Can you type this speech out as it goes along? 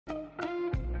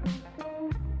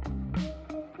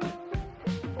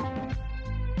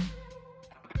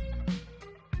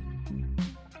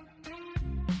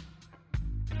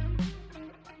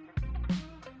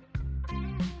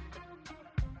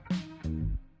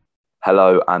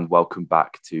Hello and welcome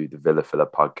back to the Villa Filler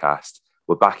podcast.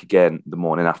 We're back again the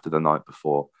morning after the night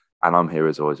before, and I'm here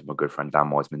as always with my good friend Dan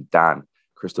Wiseman. Dan,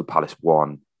 Crystal Palace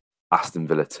 1, Aston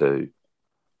Villa 2.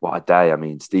 What a day. I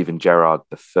mean, Steven Gerrard,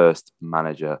 the first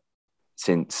manager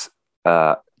since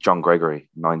John Gregory,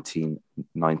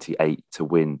 1998, to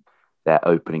win their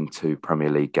opening 2 Premier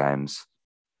League games.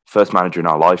 First manager in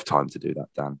our lifetime to do that,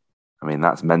 Dan. I mean,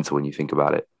 that's mental when you think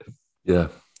about it. Yeah,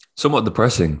 somewhat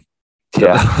depressing.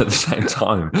 Yeah. At the same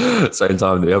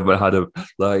time, the other had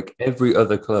like every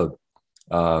other club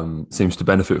seems to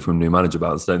benefit from new manager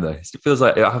bounce, don't they? It feels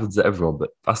like it happens to everyone, but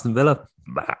Aston Villa,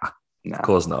 Nah. Of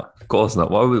course not.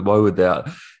 Why would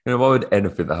that? Why would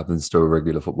anything that happens to a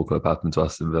regular football club happen to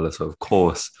Aston Villa? So of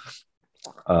course,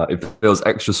 it feels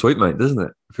extra sweet, mate, doesn't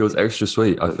it? It feels extra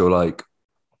sweet. I feel like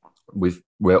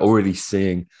we're already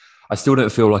seeing. I still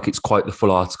don't feel like it's quite the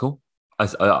full article.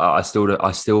 I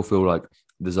still feel like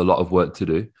there's a lot of work to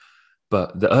do,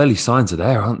 but the early signs are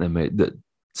there, aren't they, mate? That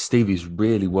Stevie's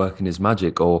really working his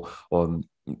magic, I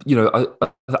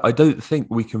don't think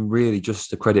we can really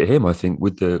just accredit him. I think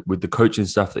with the coaching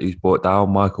staff that he's brought down,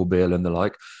 Michael Beale and the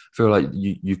like, I feel like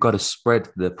you've got to spread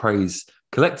the praise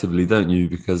collectively, don't you?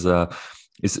 Because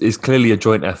it's clearly a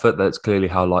joint effort. That's clearly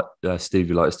how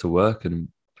Stevie likes to work, and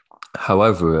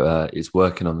however it's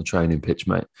working on the training pitch,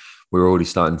 mate. We're already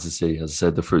starting to see, as I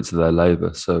said, the fruits of their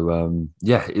labour. So,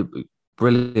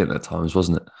 brilliant at times,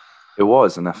 wasn't it? It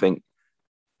was. And I think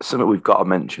something we've got to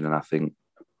mention, and I think,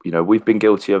 we've been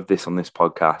guilty of this on this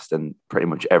podcast, and pretty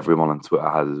much everyone on Twitter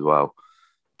has as well,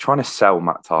 trying to sell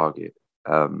Matt Targett.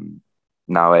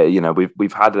 Now,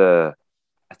 we've had a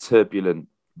turbulent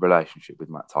relationship with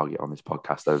Matt Targett on this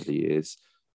podcast over the years.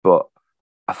 But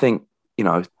I think,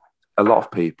 a lot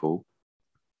of people,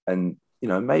 and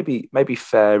maybe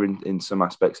fair in some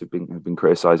aspects, have been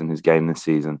criticising his game this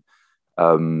season.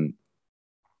 And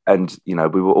we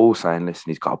were all saying, listen,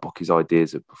 he's got to book his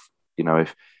ideas up.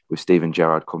 If with Steven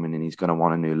Gerrard coming in, he's going to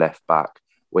want a new left back.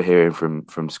 We're hearing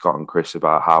from Scott and Chris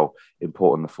about how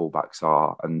important the fullbacks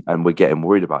are, and we're getting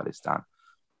worried about this, Dan.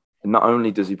 And not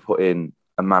only does he put in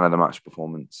a man of the match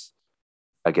performance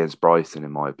against Brighton,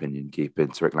 in my opinion, keeping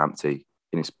Tariq Lamptey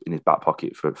in his back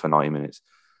pocket for 90 minutes.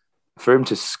 For him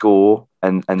to score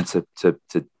and to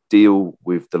deal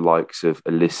with the likes of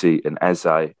Elise and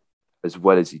Eze as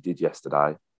well as he did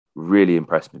yesterday really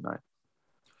impressed me, mate.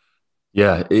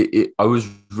 Yeah, I was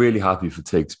really happy for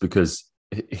Tiggs because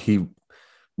he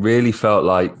really felt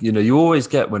like, you always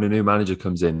get when a new manager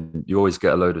comes in, you always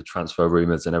get a load of transfer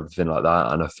rumours and everything like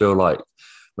that. And I feel like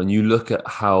when you look at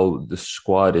how the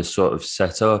squad is sort of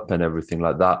set up and everything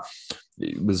like that,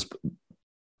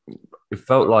 it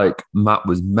felt like Matt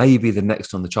was maybe the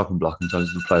next on the chopping block in terms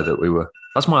of the player that we were.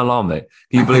 That's my alarm, mate.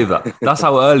 Can you believe that? That's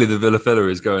how early the Villa Filler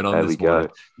is going on this morning.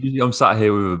 Usually I'm sat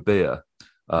here with a beer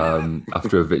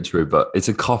after a victory, but it's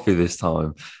a coffee this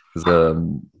time. That's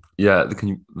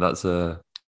 2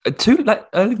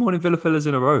 early morning Villa Fillers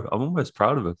in a row. I'm almost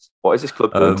proud of us. What is this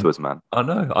club doing to us, man? I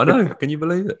know. Can you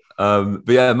believe it? But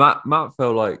yeah, Matt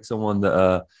felt like someone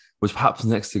that was perhaps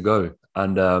next to go.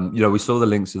 And, we saw the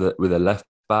links with a left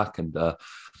back, and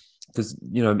because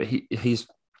he's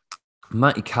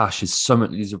Matty Cash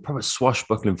he's a proper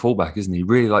swashbuckling fullback, isn't he? He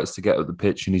really likes to get up the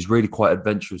pitch, and he's really quite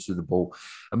adventurous with the ball.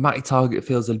 And Matty Targett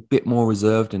feels a bit more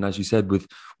reserved, and as you said, with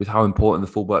how important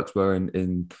the fullbacks were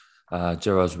in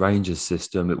Gerrard's Rangers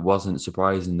system, it wasn't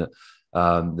surprising that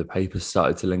the papers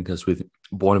started to link us with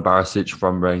Borna Barisic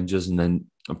from Rangers, and then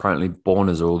apparently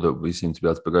Borna's all that we seem to be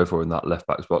able to go for in that left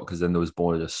back spot, because then there was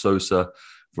Borna Sosa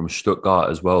from Stuttgart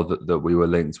as well that we were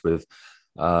linked with.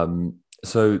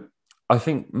 So I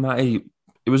think Matty,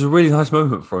 it was a really nice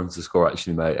moment for him to score,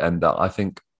 actually, mate. And I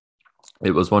think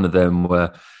it was one of them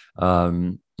where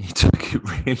he took it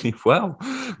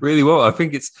really well. I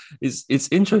think it's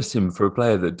interesting for a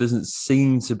player that doesn't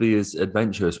seem to be as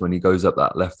adventurous when he goes up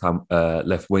that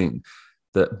left wing.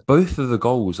 That both of the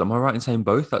goals, am I right in saying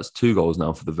both? That's 2 goals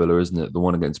now for the Villa, isn't it? The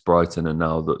one against Brighton and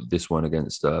now this one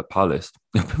against Palace.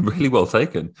 Really well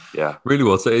taken. Yeah. Really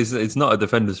well taken. It's not a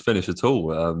defender's finish at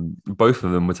all. Both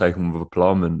of them were taken with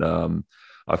aplomb, and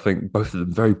I think both of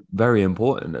them very, very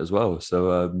important as well.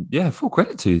 So, full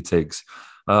credit to you, Tiggs.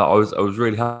 I was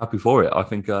really happy for it. I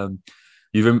think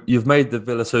you've made the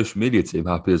Villa social media team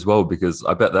happy as well, because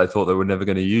I bet they thought they were never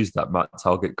going to use that Matt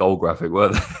Targett goal graphic, were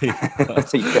they? Yeah.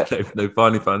 They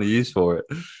finally found a use for it.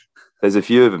 There's a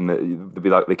few of them that would be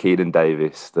like the Keenan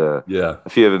Davis. A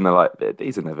few of them are like,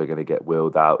 these are never going to get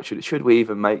wheeled out. Should we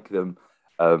even make them?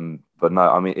 But no,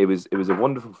 I mean, it was a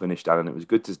wonderful finish, Dan, and it was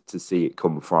good to see it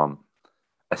come from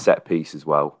a set piece as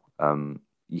well.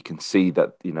 You can see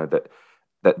that, that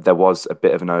that there was a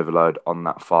bit of an overload on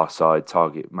that far side.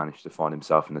 Target managed to find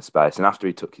himself in the space, and after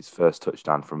he took his first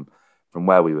touchdown from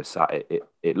where we were sat,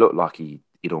 it looked like he'd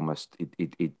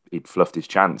fluffed his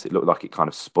chance. It looked like it kind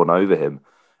of spun over him.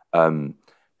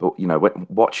 But when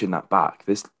watching that back,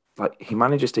 there's he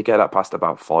manages to get that past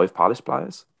about 5 Palace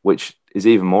players, which is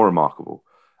even more remarkable.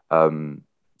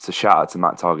 So shout out to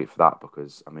Matt Target for that,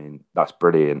 because I mean that's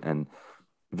brilliant, and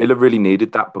Villa really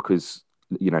needed that because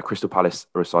Crystal Palace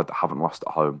are a side that haven't lost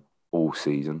at home all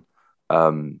season.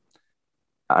 And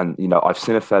I've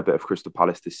seen a fair bit of Crystal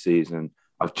Palace this season.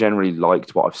 I've generally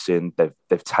liked what I've seen.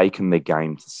 They've taken the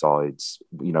game to sides.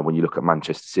 When you look at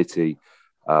Manchester City,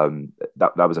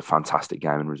 that was a fantastic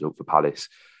game and result for Palace.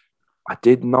 I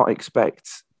did not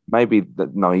expect, maybe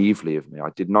that naively of me, I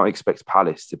did not expect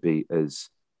Palace to be as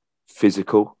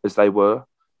physical as they were.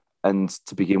 And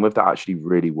to begin with, that actually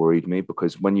really worried me,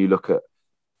 because when you look at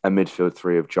a midfield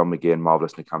three of John McGinn,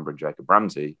 Marvellous Nakamba and Jacob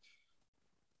Ramsey,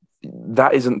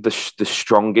 that isn't the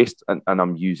strongest, and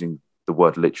I'm using the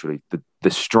word literally,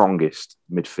 the strongest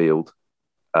midfield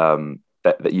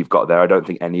that you've got there. I don't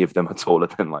think any of them are taller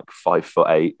than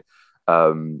 5'8",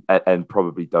 and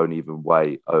probably don't even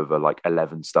weigh over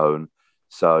 11 stone.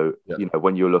 So,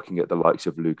 when you're looking at the likes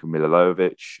of Luka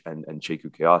Milivojevic and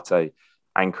Chiku Kouyaté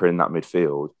anchoring that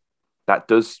midfield, that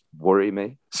does worry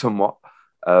me somewhat.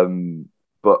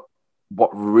 But what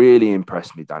really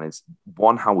impressed me, Dan, is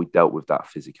one, how we dealt with that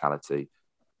physicality.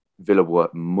 Villa were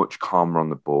much calmer on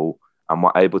the ball and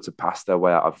were able to pass their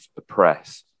way out of the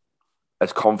press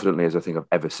as confidently as I think I've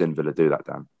ever seen Villa do that,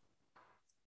 Dan.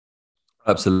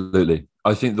 Absolutely.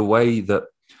 I think the way that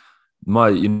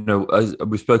as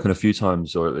we've spoken a few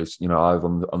times, or at least, I've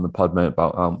on the pod, mate,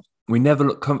 about we never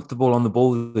looked comfortable on the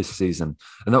ball this season.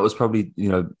 And that was probably,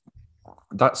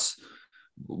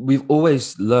 we've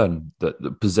always learned that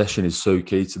the possession is so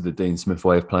key to the Dean Smith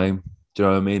way of playing. Do you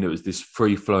know what I mean? It was this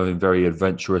free-flowing, very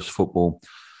adventurous football.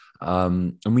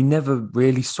 And we never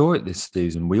really saw it this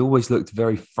season. We always looked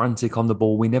very frantic on the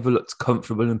ball. We never looked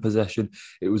comfortable in possession.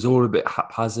 It was all a bit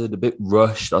haphazard, a bit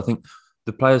rushed. I think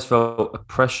the players felt a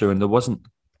pressure, and there wasn't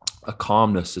a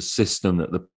calmness, a system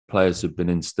that the players have been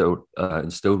instilled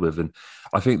with. And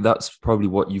I think that's probably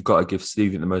what you've got to give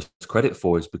Steven the most credit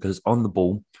for, is because on the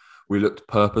ball, we looked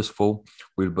purposeful,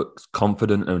 we looked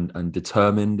confident and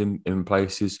determined in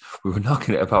places. We were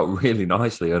knocking it about really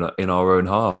nicely in our own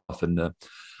half. And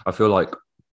I feel like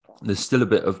there's still a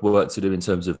bit of work to do in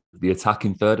terms of the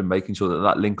attacking third and making sure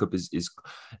that link up is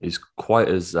quite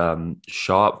as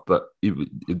sharp. But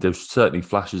there's certainly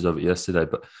flashes of it yesterday.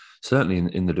 But certainly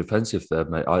in the defensive third,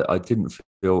 mate, I didn't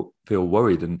feel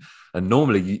worried. And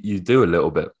normally you do a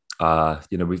little bit.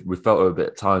 We felt a bit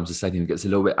at times the stadium gets a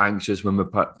little bit anxious when we're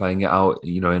playing it out,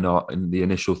 in the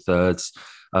initial thirds.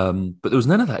 But there was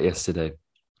none of that yesterday.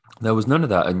 There was none of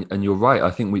that. And you're right. I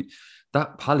think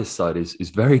that Palace side is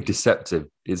very deceptive.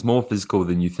 It's more physical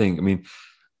than you think. I mean,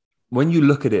 when you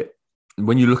look at it,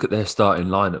 when you look at their starting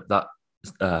lineup, that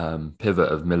pivot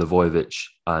of Milivojevic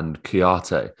and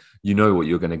Kouyaté, you know what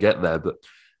you're going to get there. But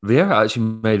Vieira actually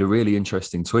made a really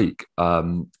interesting tweak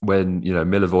when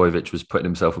Milivojevic was putting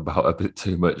himself about a bit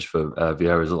too much for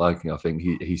Vieira's liking. I think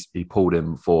he pulled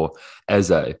him for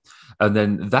Eze, and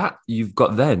then that you've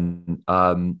got then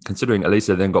considering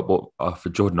Elisa then got bought for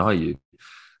Jordan Ayew.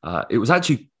 It was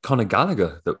actually Conor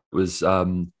Gallagher that was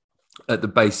at the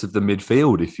base of the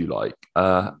midfield, if you like,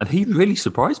 and he really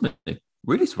surprised me.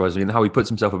 Really surprised me in how he puts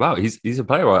himself about. He's a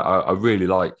player I really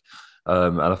like.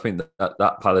 And I think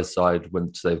that Palace side,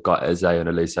 once they've got Eze and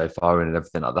Elise firing and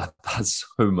everything like that, that's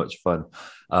so much fun.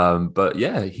 But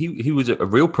yeah, he was a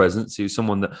real presence. He was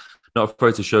someone that not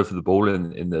afraid to show for the ball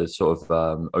in the sort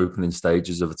of opening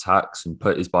stages of attacks and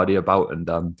put his body about.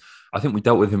 And I think we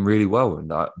dealt with him really well in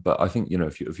that. But I think,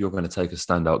 if you're going to take a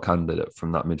standout candidate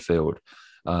from that midfield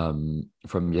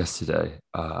from yesterday,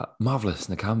 Marvellous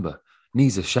Nakamba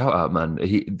needs a shout out, man.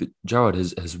 Gerrard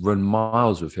has run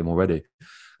miles with him already.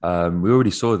 We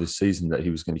already saw this season that he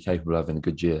was going to be capable of having a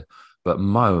good year, but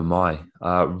my oh my,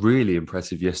 really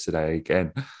impressive yesterday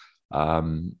again.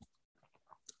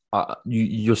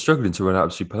 You're struggling to run out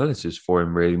of superlatives for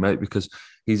him, really, mate, because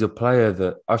he's a player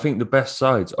that I think the best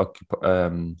sides sort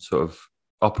of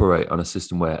operate on a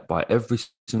system whereby every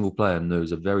single player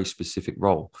knows a very specific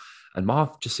role, and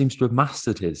Marv just seems to have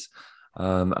mastered his.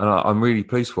 And I'm really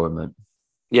pleased for him, mate.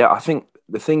 Yeah, I think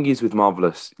the thing is with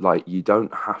Marvellous, you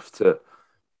don't have to.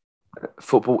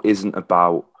 Football isn't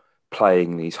about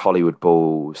playing these Hollywood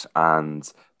balls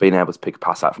and being able to pick a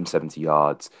pass out from 70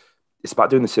 yards. It's about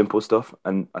doing the simple stuff.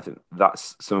 And I think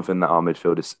that's something that our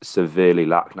midfielders severely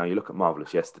lack. Now, you look at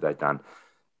Marvellous yesterday, Dan,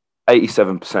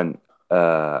 87%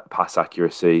 pass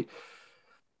accuracy,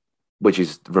 which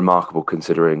is remarkable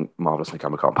considering Marvelous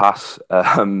Nakamba can't pass.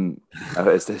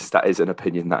 That is an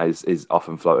opinion that is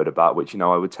often floated about, which,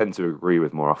 I would tend to agree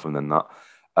with more often than not.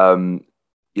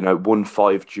 Won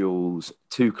 5 duels,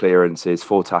 2 clearances,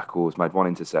 4 tackles, made 1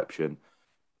 interception.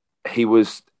 He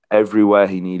was everywhere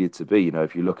he needed to be.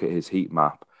 If you look at his heat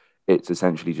map, it's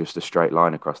essentially just a straight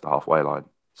line across the halfway line.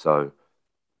 So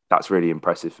that's really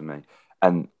impressive for me.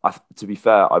 And to be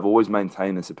fair, I've always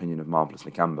maintained this opinion of Marvelous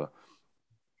Nakamba,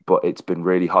 but it's been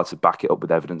really hard to back it up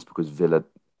with evidence because Villa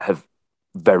have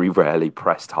very rarely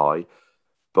pressed high.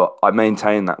 But I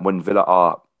maintain that when Villa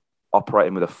are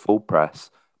operating with a full press,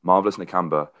 Marvelous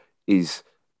Nakamba is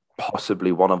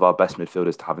possibly one of our best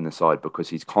midfielders to have in the side because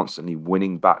he's constantly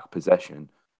winning back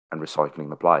possession and recycling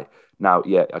the play. Now,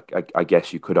 yeah, I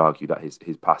guess you could argue that his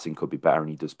passing could be better and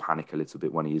he does panic a little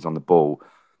bit when he is on the ball.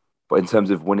 But in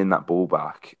terms of winning that ball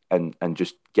back and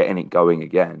just getting it going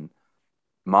again,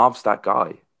 Marv's that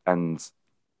guy. And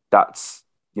that's,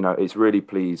 it's really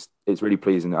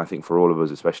pleasing, I think, for all of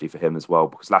us, especially for him as well,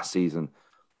 because last season,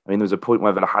 there was a point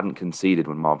where Villa hadn't conceded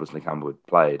when Marvelous Nakamba had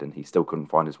played and he still couldn't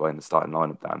find his way in the starting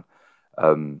lineup, Dan.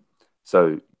 I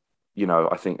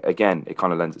think, again, it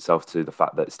kind of lends itself to the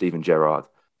fact that Steven Gerrard,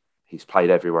 he's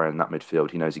played everywhere in that midfield.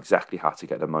 He knows exactly how to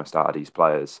get the most out of these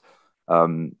players.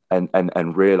 And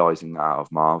realising that out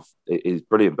of Marv is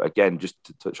brilliant. But again, just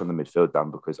to touch on the midfield, Dan,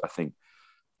 because I think,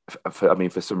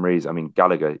 for some reason,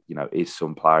 Gallagher, is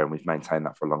some player, and we've maintained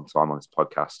that for a long time on this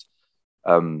podcast.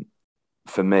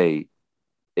 For me,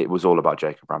 it was all about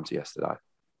Jacob Ramsey yesterday.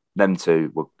 Them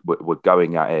two were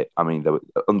going at it. They were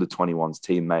under 21s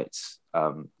teammates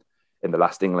in the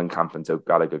last England camp until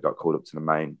Gallagher got called up to the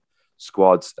main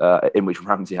squads, in which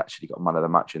Ramsey actually got man of the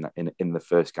match in the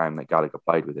first game that Gallagher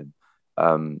played with him,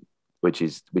 which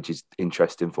is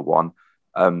interesting for one.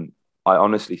 I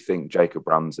honestly think Jacob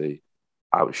Ramsey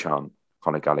outshone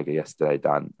Conor Gallagher yesterday,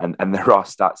 Dan, and there are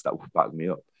stats that will back me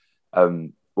up.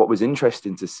 What was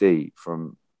interesting to see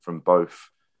from both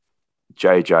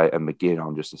JJ and McGinn,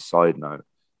 on just a side note,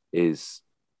 is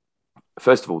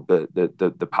first of all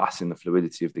the passing, the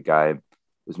fluidity of the game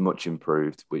was much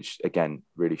improved, which again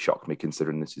really shocked me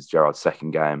considering this is Gerrard's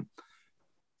second game.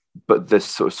 But the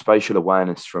sort of spatial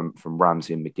awareness from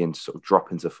Ramsey and McGinn to sort of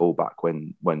drop into fullback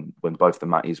when both the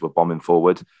Matties were bombing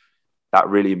forward, that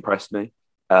really impressed me.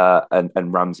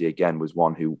 And Ramsey again was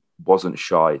one who wasn't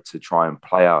shy to try and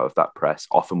play out of that press,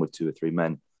 often with 2 or 3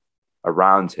 men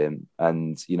around him.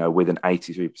 And, with an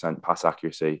 83% pass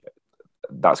accuracy,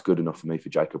 that's good enough for me for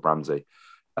Jacob Ramsey.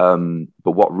 But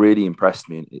what really impressed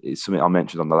me is something I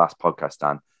mentioned on the last podcast,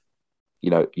 Dan.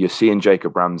 You're seeing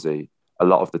Jacob Ramsey a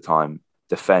lot of the time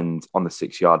defend on the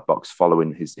 6-yard box,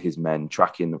 following his men,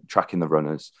 tracking the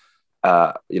runners,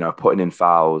 putting in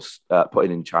fouls,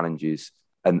 putting in challenges.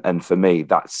 And for me,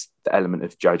 that's the element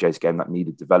of JJ's game that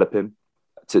needed developing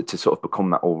to sort of become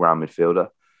that all-round midfielder.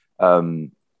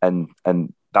 And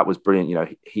that was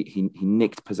brilliant. He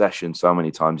nicked possession so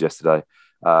many times yesterday.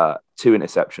 2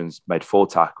 interceptions, made 4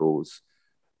 tackles.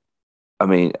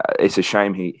 It's a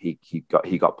shame he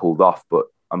got pulled off, but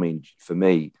for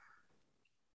me,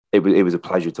 it was a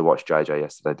pleasure to watch JJ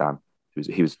yesterday, Dan.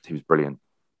 He was brilliant.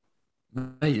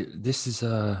 Mate, this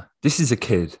is a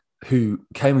kid who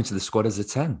came into the squad as a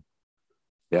 10.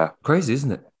 Yeah. Crazy,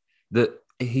 isn't it? That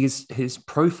his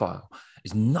profile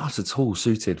is not at all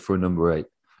suited for a number 8.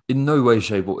 In no way,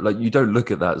 shape, or you don't look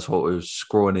at that sort of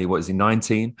scrawny, what is he,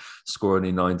 19?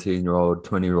 Scrawny 19-year-old,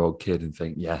 20-year-old kid and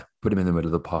think, yeah, put him in the middle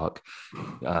of the park.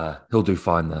 He'll do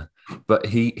fine there. But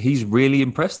he's really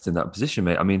impressed in that position,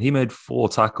 mate. He made 4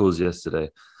 tackles yesterday,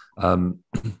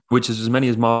 which is as many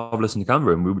as Marvelous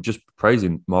Nakamba, and we were just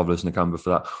praising Marvelous Nakamba for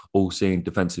that all-seeing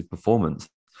defensive performance.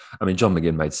 John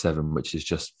McGinn made 7, which is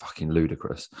just fucking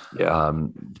ludicrous,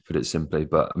 to put it simply.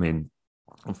 But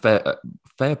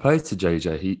fair play to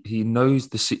JJ. He knows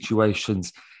the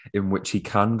situations in which he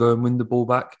can go and win the ball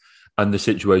back, and the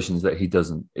situations that he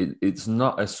doesn't. It's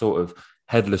not a sort of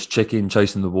headless chicken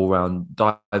chasing the ball around,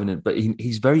 diving in, but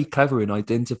he's very clever in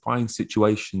identifying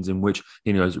situations in which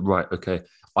he knows, right, okay,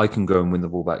 I can go and win the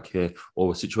ball back here,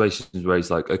 or situations where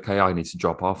he's like, okay, I need to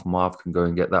drop off. Marv can go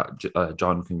and get that.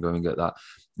 John can go and get that.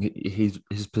 His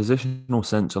positional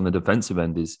sense on the defensive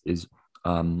end is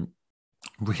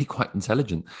really quite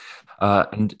intelligent,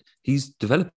 and he's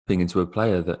developing into a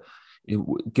player that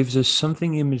gives us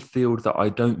something in midfield that I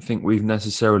don't think we've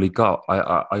necessarily got.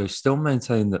 I still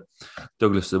maintain that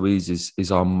Douglas Luiz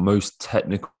is our most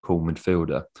technical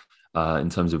midfielder in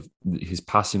terms of his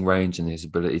passing range and his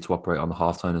ability to operate on the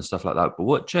half-turn and stuff like that. But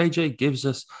what JJ gives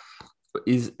us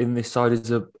is in this side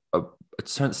is a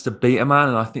chance to beat a man.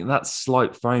 And I think that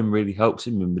slight frame really helps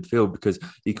him in midfield because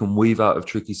he can weave out of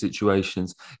tricky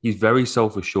situations. He's very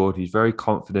self-assured. He's very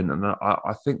confident. And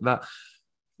I think that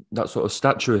sort of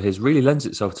stature of his really lends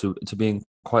itself to being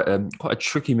quite a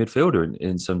tricky midfielder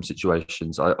in some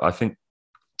situations. I think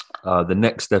the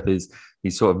next step is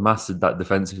he's sort of mastered that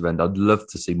defensive end. I'd love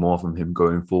to see more from him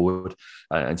going forward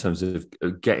in terms of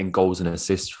getting goals and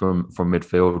assists from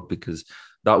midfield, because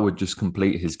that would just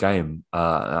complete his game.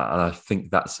 And I think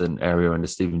that's an area under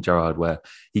Steven Gerrard where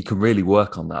he can really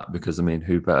work on that, because, I mean,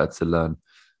 who better to learn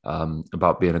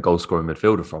about being a goal-scoring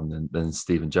midfielder from than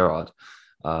Steven Gerrard?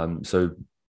 So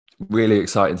really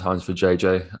exciting times for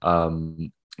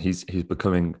JJ. He's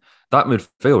becoming that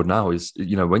midfield now is,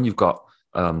 when you've got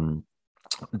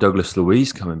Douglas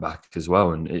Luiz coming back as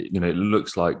well, and it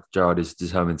looks like Gerrard is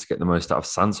determined to get the most out of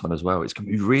Sanson as well. It's going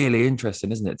to be really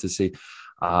interesting, isn't it, to see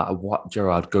what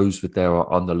Gerrard goes with there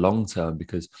on the long term,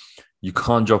 because you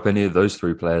can't drop any of those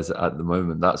three players at the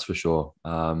moment, that's for sure.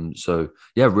 So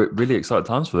yeah, really exciting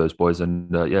times for those boys,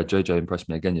 and JJ impressed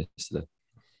me again yesterday.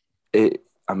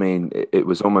 It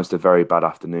was almost a very bad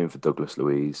afternoon for Douglas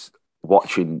Luiz.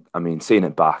 Seeing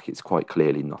it back, it's quite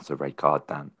clearly not a red card,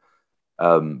 Dan.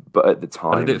 But at the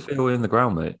time, how did it feel in the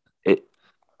ground, mate?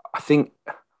 The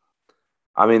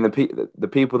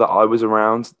people that I was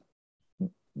around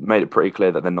made it pretty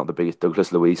clear that they're not the biggest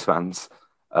Douglas Luiz fans.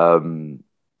 I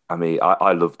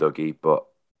love Dougie, but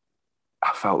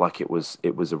I felt like it was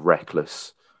a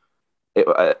reckless.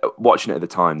 Watching it at the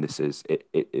time,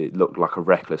 it looked like a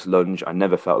reckless lunge. I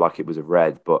never felt like it was a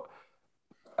red, but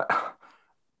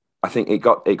I think it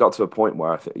got to a point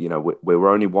where we were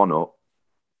only 1-up.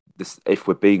 If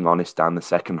we're being honest, Dan, the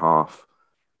second half,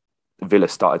 Villa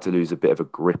started to lose a bit of a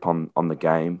grip on the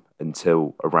game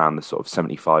until around the sort of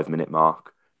 75-minute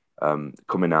mark.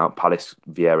 Coming out, Palace,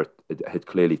 Vieira had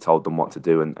clearly told them what to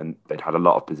do, and they'd had a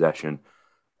lot of possession.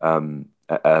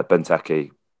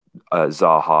 Benteke,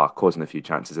 Zaha causing a few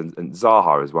chances, and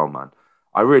Zaha as well, man.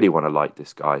 I really want to like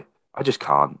this guy. I just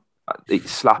can't.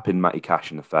 He's slapping Matty Cash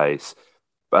in the face,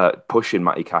 pushing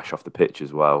Matty Cash off the pitch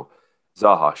as well.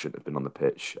 Zaha shouldn't have been on the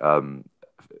pitch. A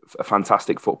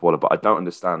fantastic footballer, but I don't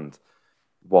understand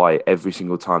why every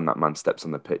single time that man steps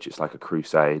on the pitch, it's like a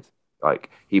crusade. Like,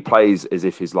 he plays as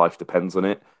if his life depends on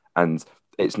it, and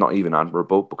it's not even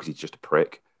admirable because he's just a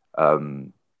prick.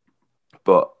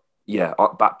 But yeah,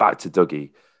 back to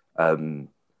Dougie. The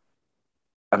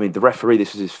referee,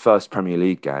 this was his first Premier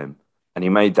League game, and he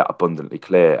made that abundantly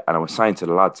clear. And I was saying to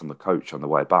the lads on the coach on the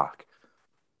way back,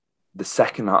 the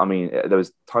second half, there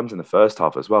was times in the first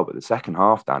half as well, but the second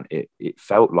half, Dan, it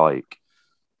felt like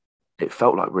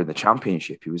we're in the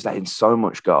Championship. He was letting so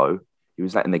much go. He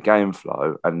was letting the game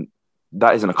flow, and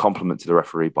that isn't a compliment to the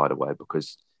referee, by the way,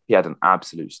 because he had an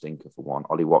absolute stinker for one.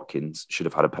 Ollie Watkins should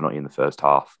have had a penalty in the first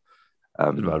half.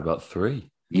 About 3.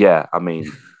 Yeah,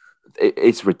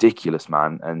 it's ridiculous,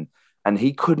 man, and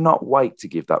he could not wait to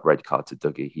give that red card to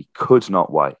Dougie. He could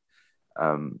not wait,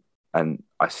 and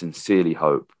I sincerely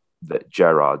hope that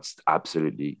Gerrard's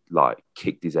absolutely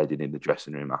kicked his head in the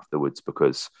dressing room afterwards,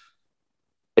 because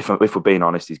if we're being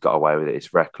honest, he's got away with it.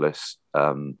 It's reckless.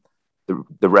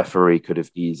 The referee could have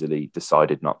easily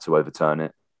decided not to overturn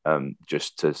it,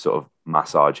 just to sort of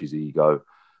massage his ego.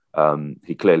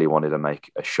 He clearly wanted to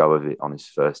make a show of it on his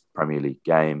first Premier League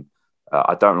game.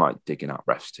 I don't like digging out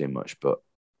refs too much, but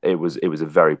it was a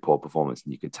very poor performance,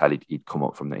 and you could tell he'd come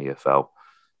up from the EFL.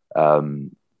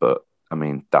 But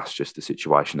that's just the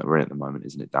situation that we're in at the moment,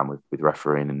 isn't it, Dan? With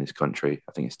refereeing in this country,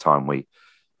 I think it's time we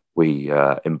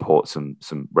import some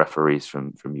referees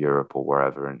from Europe or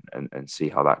wherever and see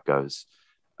how that goes.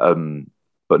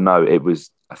 But no,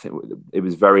 I think it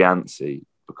was very antsy,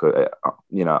 because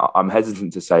I'm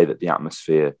hesitant to say that the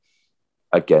atmosphere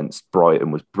against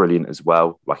Brighton was brilliant as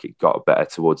well. Like, it got better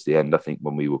towards the end, I think,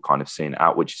 when we were kind of seeing it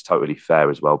out, which is totally fair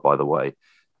as well, by the way.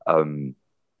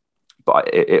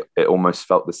 But it almost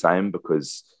felt the same,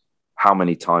 because how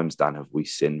many times, Dan, have we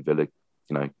seen Villa,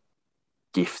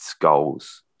 gift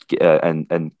goals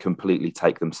and completely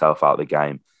take themselves out of the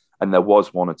game? And there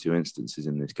was one or two instances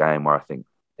in this game where I think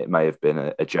it may have been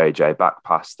a JJ back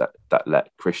pass that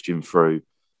let Christian through.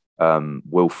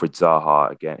 Wilfried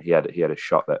Zaha, again, he had a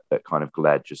shot that kind of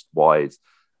glared just wide.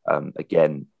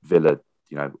 Again, Villa,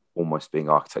 almost being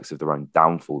architects of their own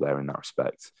downfall there in that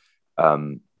respect.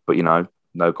 But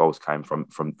no goals came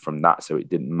from that, so it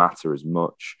didn't matter as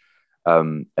much.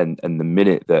 And the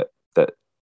minute that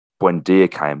Buendia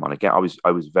came on, again, I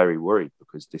was very worried,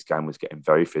 because this game was getting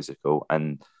very physical,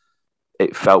 and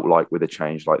it felt like with a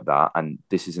change like that, and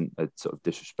this isn't a sort of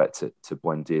disrespect to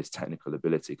Buendia's technical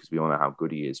ability, because we all know how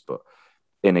good he is, but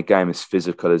in a game as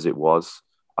physical as it was,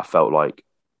 I felt like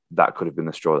that could have been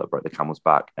the straw that broke the camel's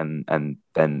back, and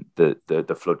then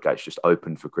the floodgates just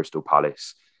opened for Crystal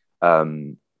Palace.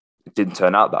 It didn't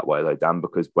turn out that way though, Dan,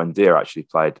 because Buendia actually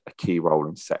played a key role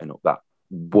in setting up that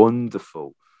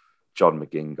wonderful John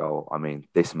McGinn goal. I mean,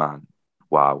 this man,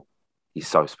 wow, he's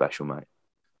so special, mate.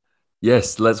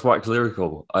 Yes, let's wax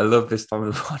lyrical. I love this time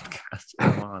of the podcast.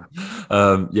 Come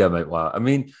on. Yeah, mate. Wow. I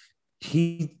mean,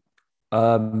 he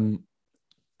do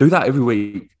that every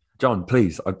week. John,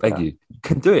 please, I beg you. You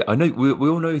can do it. I know we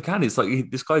all know he can. It's like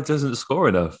this guy doesn't score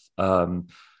enough.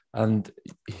 And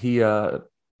he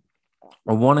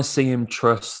I want to see him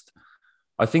trust.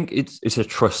 I think it's a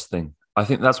trust thing. I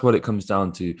think that's what it comes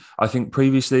down to. I think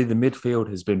previously the midfield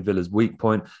has been Villa's weak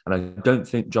point, and I don't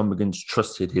think John McGinn's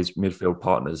trusted his midfield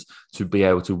partners to be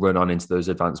able to run on into those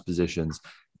advanced positions,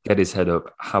 get his head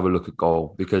up, have a look at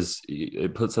goal, because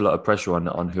it puts a lot of pressure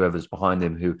on whoever's behind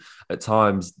him, who at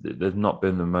times they've not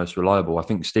been the most reliable. I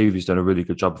think Stevie's done a really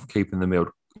good job of keeping the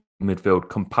midfield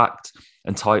compact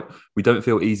and tight. We don't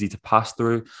feel easy to pass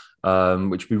through,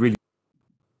 which we really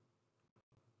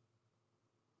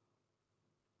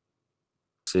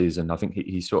season. I think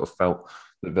he sort of felt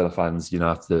that Villa fans,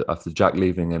 after Jack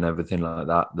leaving and everything like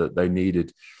that they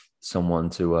needed someone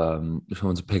to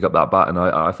pick up that bat, and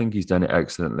I think he's done it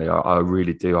excellently. I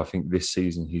really do. I think this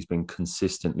season he's been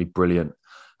consistently brilliant.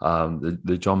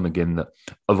 The John McGinn that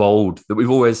of old that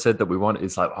we've always said that we want.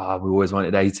 It's like we always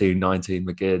wanted 18, 19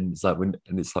 McGinn. It's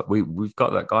like we've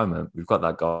got that guy, man. We've got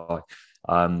that guy.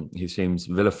 He seems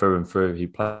Villa through and through. He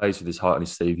plays with his heart on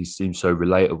his sleeve. He seems so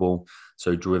relatable,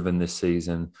 so driven this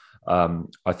season.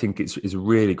 I think it's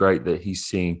really great that he's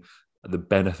seeing the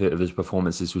benefit of his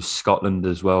performances with Scotland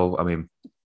as well. I mean,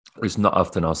 it's not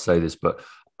often I'll say this, but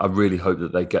I really hope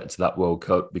that they get to that World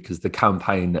Cup, because the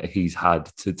campaign that he's had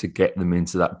to get them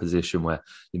into that position where,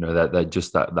 they're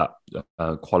just that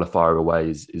qualifier away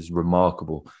is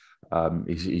remarkable.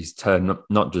 He's turned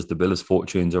not just the Villa's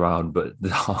fortunes around, but the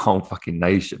whole fucking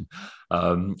nation.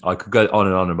 I could go on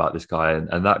and on about this guy,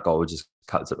 and that goal just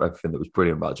cuts up everything that was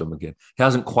brilliant about John McGinn. He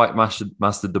hasn't quite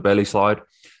mastered the belly slide.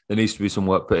 There needs to be some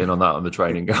work put in on that on the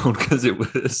training ground, because it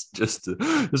was just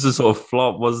a sort of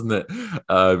flop, wasn't it?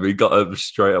 He got up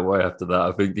straight away after that.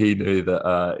 I think he knew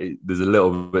that there's a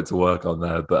little bit to work on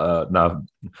there. But no,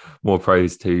 more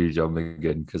praise to you, John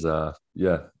McGinn, because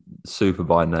super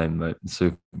by name, mate.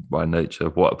 Super by nature.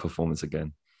 What a performance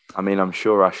again. I mean, I'm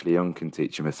sure Ashley Young can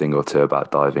teach him a thing or two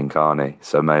about diving, can't he?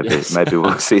 So maybe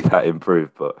we'll see that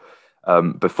improve. But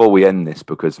before we end this,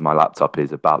 because my laptop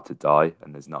is about to die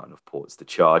and there's not enough ports to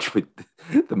charge with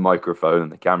the microphone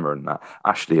and the camera and that,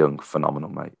 Ashley Young, phenomenal,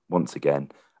 mate. Once again,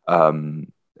 a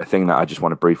thing that I just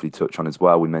want to briefly touch on as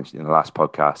well, we mentioned in the last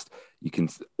podcast, you can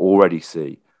already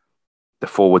see the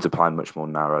forwards are playing much more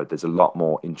narrow. There's a lot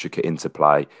more intricate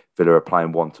interplay. Villa are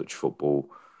playing one-touch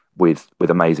football with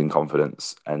amazing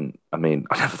confidence. And I mean,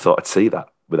 I never thought I'd see that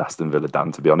with Aston Villa,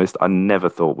 Dan, to be honest. I never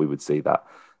thought we would see that.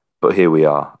 But here we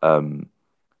are. I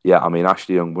mean,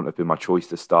 Ashley Young wouldn't have been my choice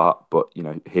to start, but,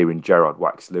 hearing Gerrard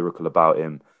wax lyrical about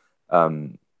him,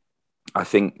 I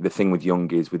think the thing with Young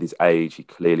is, with his age, he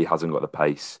clearly hasn't got the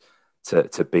pace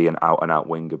to be an out-and-out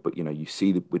winger. But, you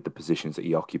see with the positions that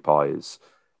he occupies,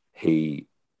 the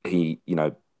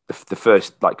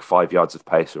first, 5 yards of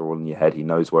pace are all in your head. He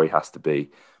knows where he has to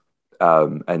be.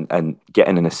 And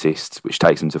getting an assist, which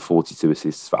takes him to 42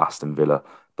 assists for Aston Villa,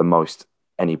 the most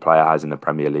any player has in the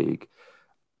Premier League.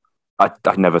 I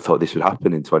never thought this would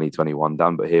happen in 2021,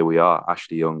 Dan, but here we are.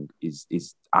 Ashley Young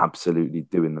is absolutely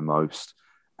doing the most.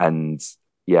 And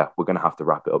yeah, we're going to have to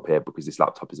wrap it up here because this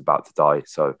laptop is about to die.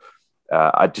 So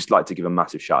I'd just like to give a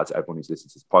massive shout out to everyone who's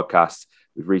listened to this podcast.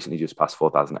 We've recently just passed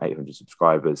 4,800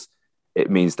 subscribers. It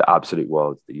means the absolute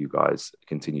world that you guys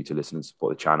continue to listen and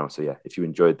support the channel. So yeah, if you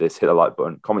enjoyed this, hit the like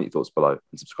button, comment your thoughts below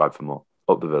and subscribe for more.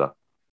 Up the Villa.